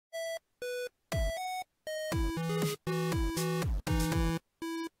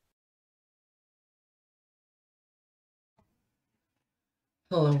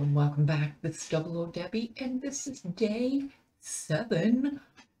Hello and welcome back. This is Double O Debbie, and this is day 7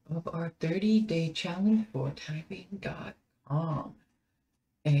 of our 30-day challenge for typing.com.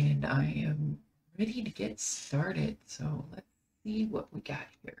 And I am ready to get started. So let's see what we got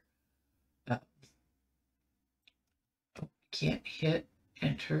here. Can't hit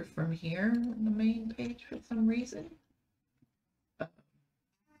enter from here on the main page for some reason.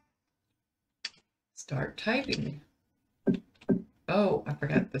 Start typing. Oh, I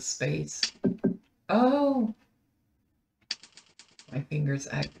forgot the space. Oh, my fingers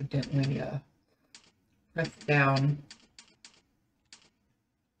accidentally pressed down.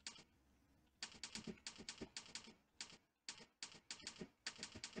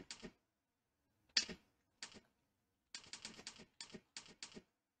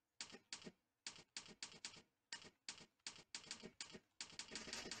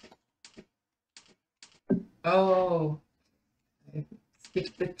 Oh, I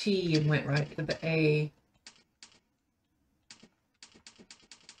skipped the T and went right to the A.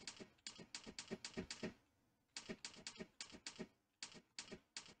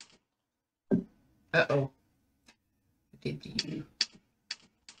 Uh-oh. I did the U.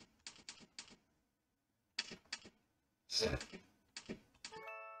 There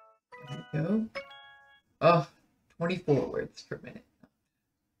we go. Oh, 24 words per minute.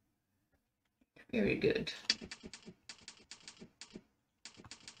 Very good.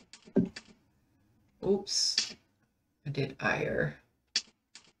 Oops. I did ire.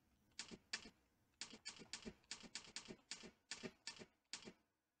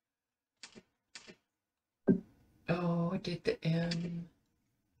 Oh, I did the M.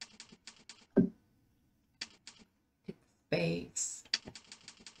 Did the space.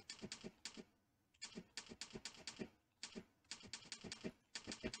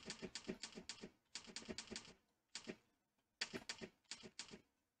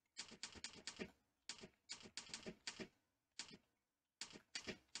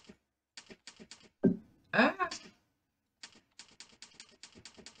 Ah!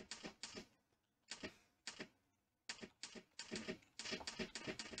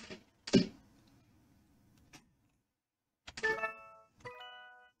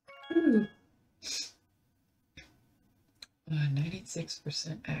 Ooh.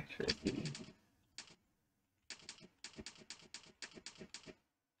 96% accuracy.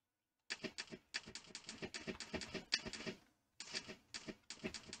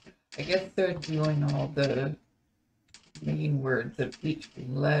 I guess they're doing all the main words of each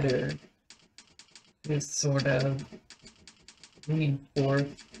letter to sort of reinforce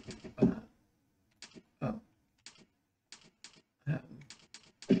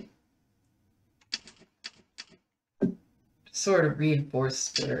sort of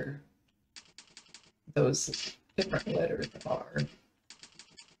reinforce where those different letters are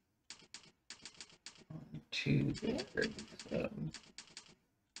onto the words.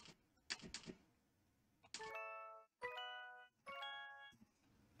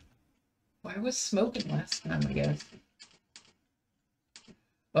 Well, I was smoking last time, I guess.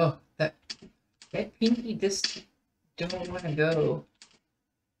 Oh, that pinky just don't want to go.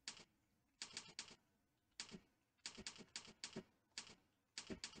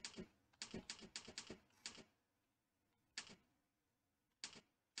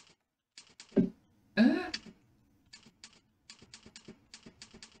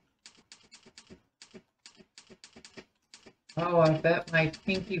 Oh, I bet my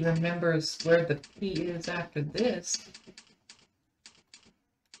pinky remembers where the P is after this.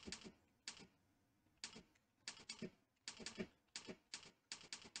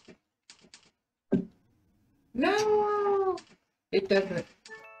 No, it doesn't.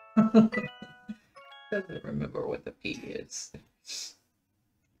 Doesn't remember what the P is.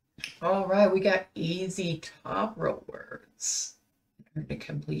 All right, we got easy top row words. Earn a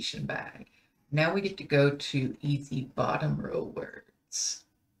completion bag. Now we get to go to easy bottom row words.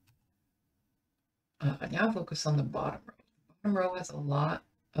 Now focus on the bottom row. The bottom row has a lot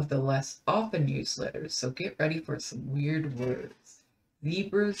of the less often used letters, so get ready for some weird words.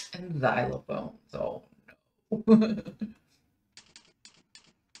 Zebras and xylophones. Oh no.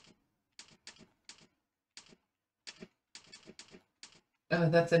 Oh,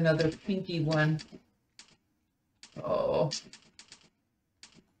 that's another pinky one. Oh.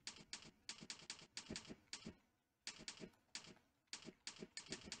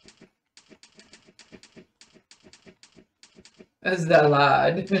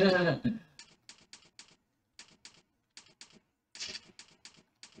 Zalad.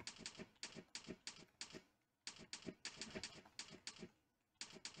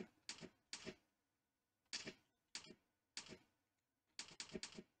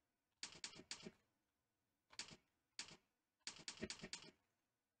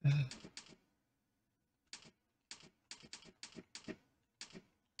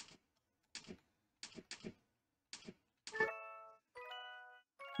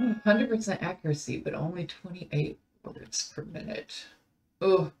 100% accuracy, but only 28 words per minute.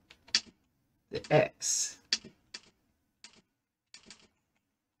 Oh, the X.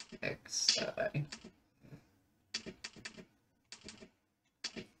 XI.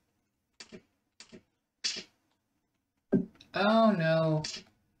 Oh no.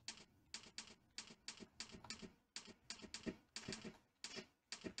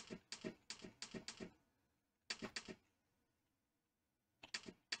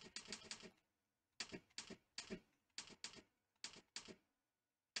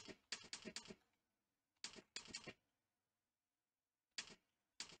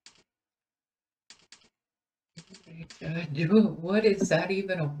 What is that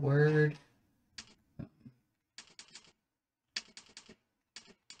even a word?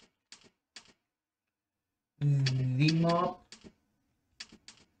 The mop.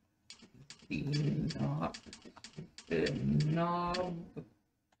 The knob. The knob.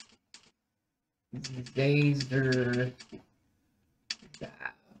 Laser. Dab.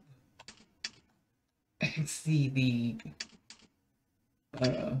 See the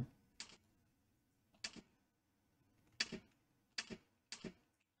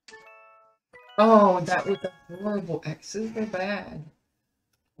oh, that was a horrible X. Super bad.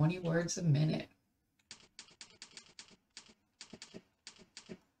 20 words a minute.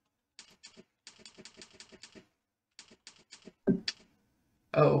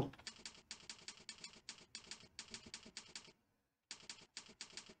 Oh.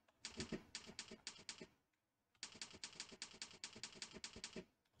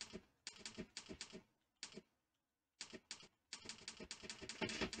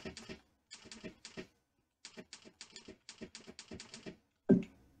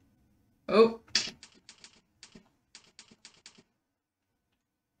 Oh.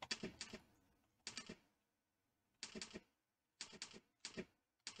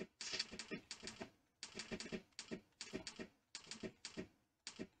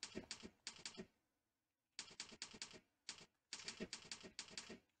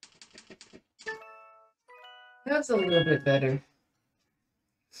 That's a little bit better.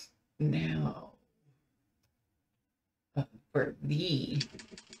 Now, for the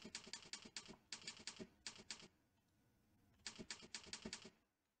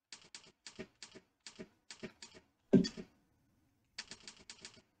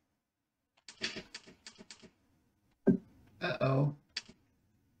uh-oh.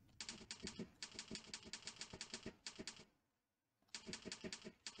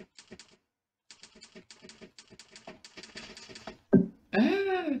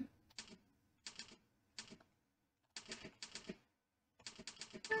 Ah.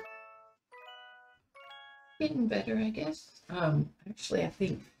 Getting better, I guess. Actually, I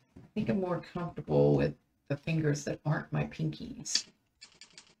think I'm more comfortable with the fingers that aren't my pinkies.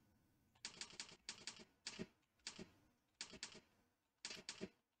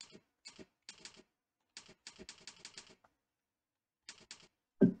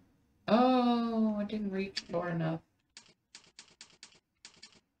 Oh, I didn't reach far enough.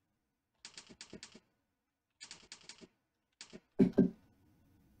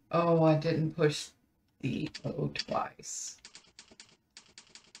 Oh, I didn't push the O twice.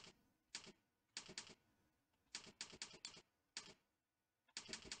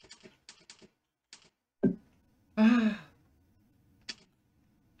 Ah.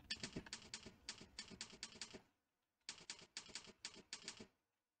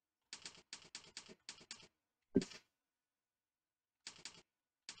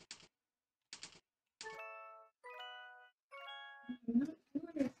 Not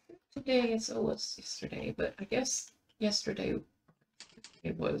doing as good today as it was yesterday, but I guess yesterday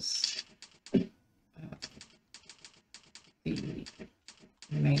it was the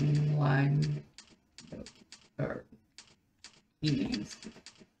main line or keys.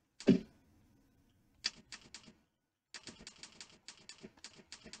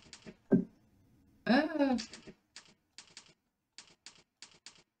 Ah.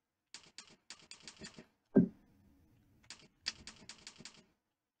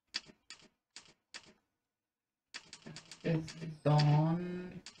 Is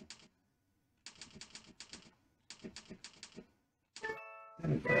gone. There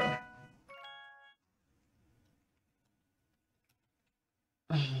we go.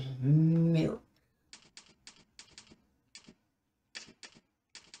 Milk.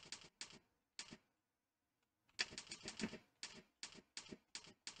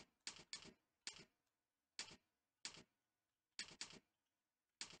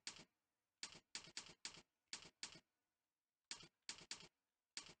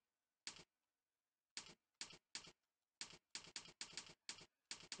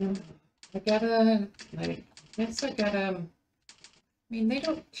 I gotta, like, I guess I gotta, I mean, they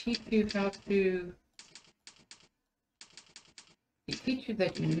don't teach you how to, they teach you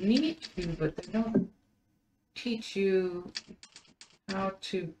that you need to, but they don't teach you how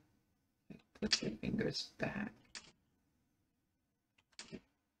to put your fingers back.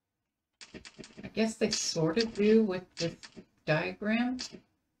 I guess they sort of do with this diagram.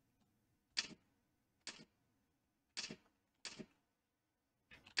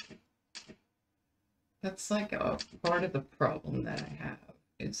 That's like a part of the problem that I have,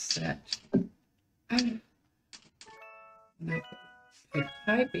 is that I'm like, if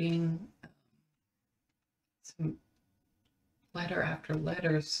typing some letter after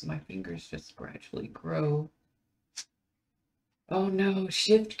letters, my fingers just gradually grow. Oh no,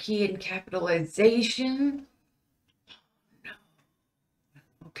 shift key and capitalization. No.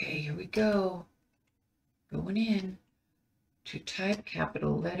 Okay, here we go. Going in. To type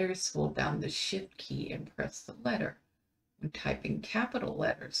capital letters, hold down the shift key and press the letter. When typing capital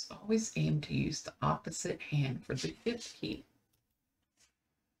letters, always aim to use the opposite hand for the shift key.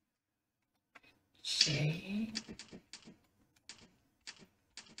 J.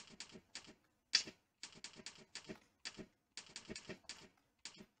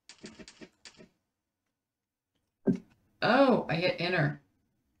 Oh, I hit enter.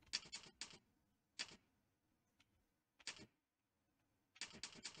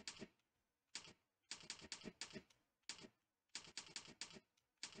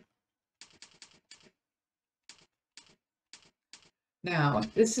 Now,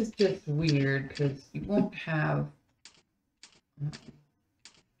 this is just weird because you won't have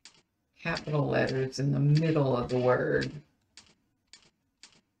capital letters in the middle of the word.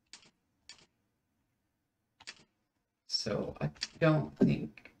 So I don't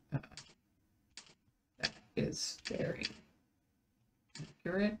think that is very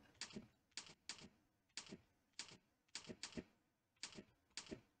accurate.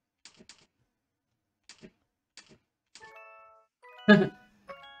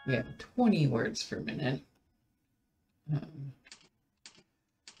 We have 20 words per minute.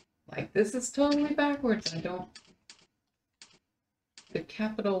 Like, this is totally backwards. The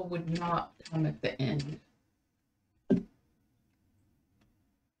capital would not come at the end.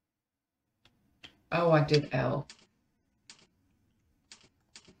 Oh, I did L.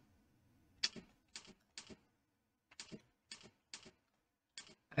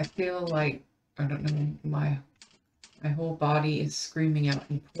 I feel like, I don't know, my whole body is screaming out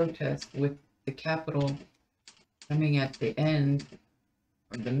in protest with the capital coming at the end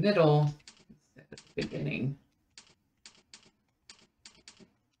or the middle instead of the beginning.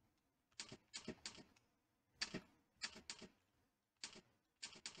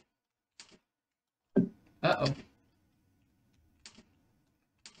 Uh-oh.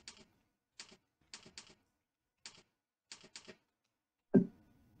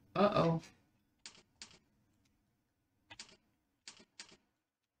 Uh-oh.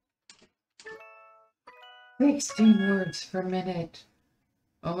 "16 words per minute."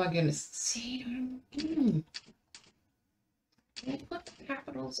 Oh my goodness. See, they put the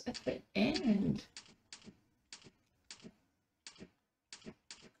capitals at the end.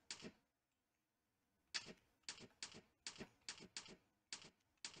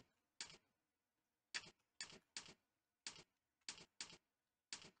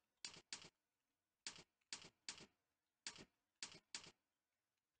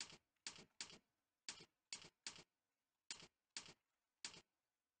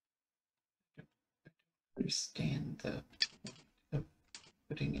 Understand the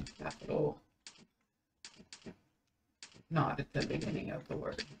putting in capital not at the beginning of the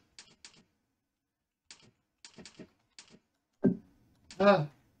word. Oh.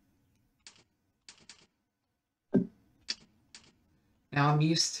 Now I'm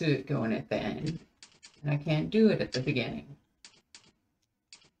used to it going at the end, and I can't do it at the beginning.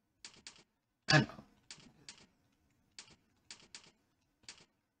 I know.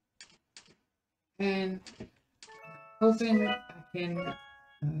 And hoping I can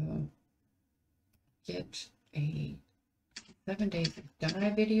get a 7 days of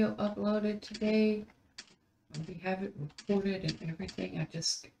die video uploaded today. We have it recorded and everything. I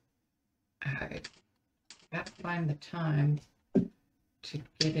gotta find the time to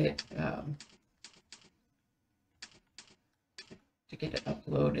get it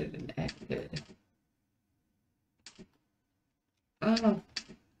uploaded and edited.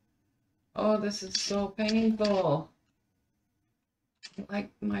 Oh, this is so painful. I'd like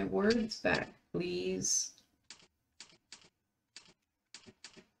my words back, please.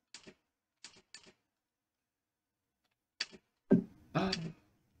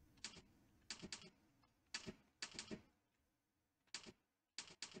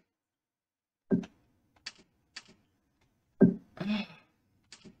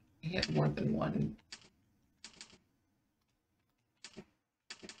 hit more than one.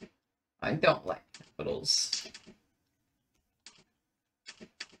 I don't like capitals.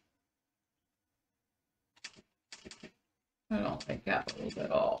 I don't like capitals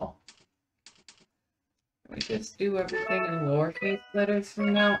at all. Can we just do everything in lowercase letters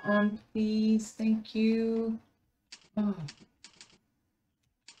from now on, please? Thank you. Oh.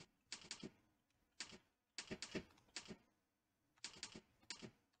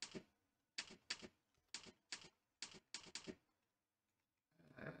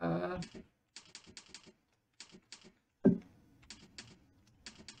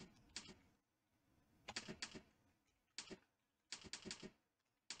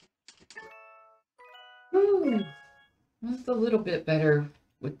 Ooh, that's a little bit better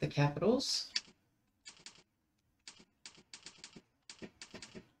with the capitals.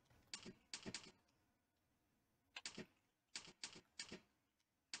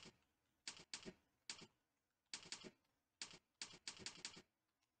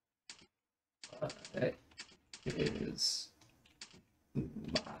 That is my,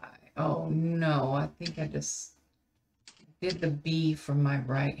 oh no, I think I just did the B from my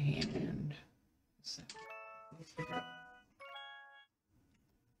right hand. So,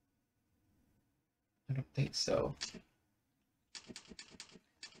 I don't think so.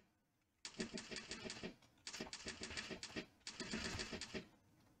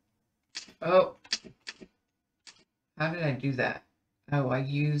 Oh, how did I do that? Oh, I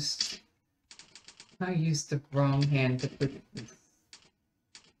used the wrong hand to put the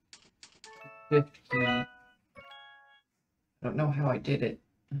fifth key. I don't know how I did it.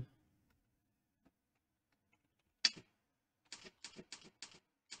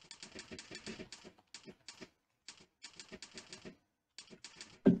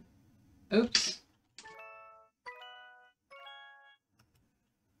 Oops.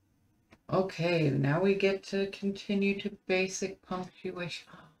 Okay, now we get to continue to basic punctuation.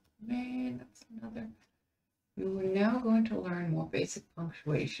 Oh man, that's another. We are now going to learn more basic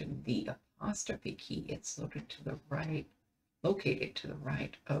punctuation. The apostrophe key is located to the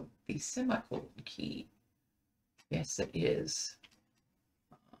right of the semicolon key. Yes, it is.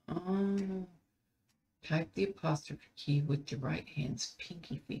 Type the apostrophe key with your right hand's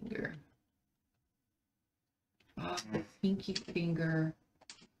pinky finger. Pinky finger.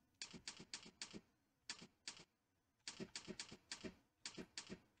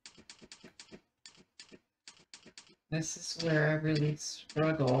 This is where I really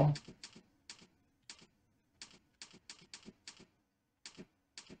struggle.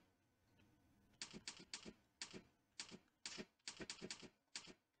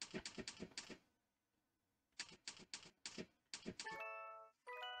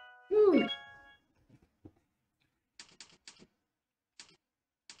 Whew.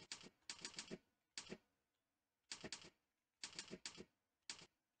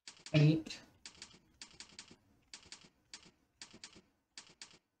 Eight.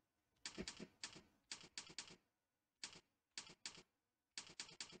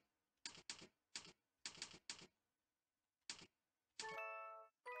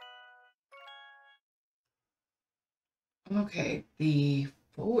 Okay, the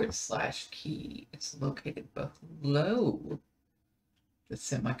 / key is located below the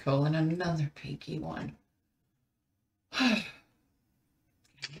semicolon, another pinky one. Okay.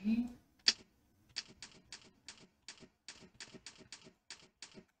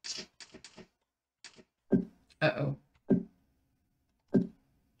 Uh-oh.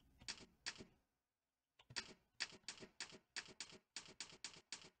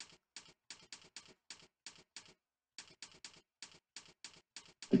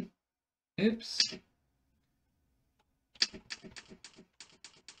 Oops.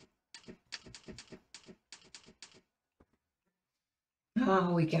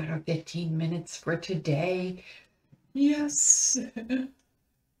 Oh, we got our 15 minutes for today. Yes.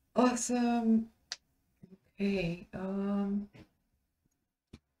 Awesome. Okay,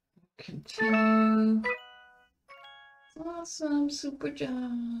 continue. Awesome, super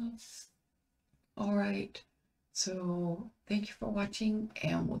jobs. All right. So thank you for watching,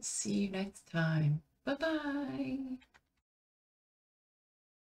 and we'll see you next time. Bye-bye.